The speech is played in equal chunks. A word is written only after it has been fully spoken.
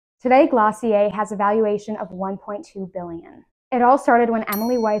Today, Glossier has a valuation of $1.2 billion. It all started when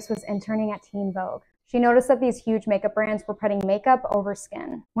Emily Weiss was interning at Teen Vogue. She noticed that these huge makeup brands were putting makeup over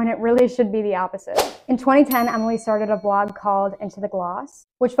skin, when it really should be the opposite. In 2010, Emily started a blog called Into the Gloss,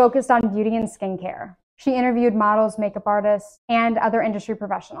 which focused on beauty and skincare. She interviewed models, makeup artists, and other industry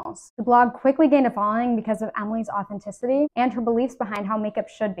professionals. The blog quickly gained a following because of Emily's authenticity and her beliefs behind how makeup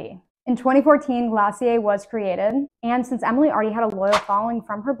should be. In 2014, Glossier was created, and since Emily already had a loyal following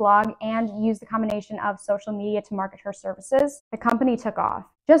from her blog and used the combination of social media to market her services, the company took off.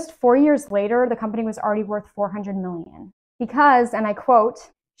 Just 4 years later, the company was already worth $400 million. Because, and I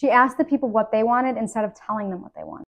quote, "She asked the people what they wanted instead of telling them what they wanted."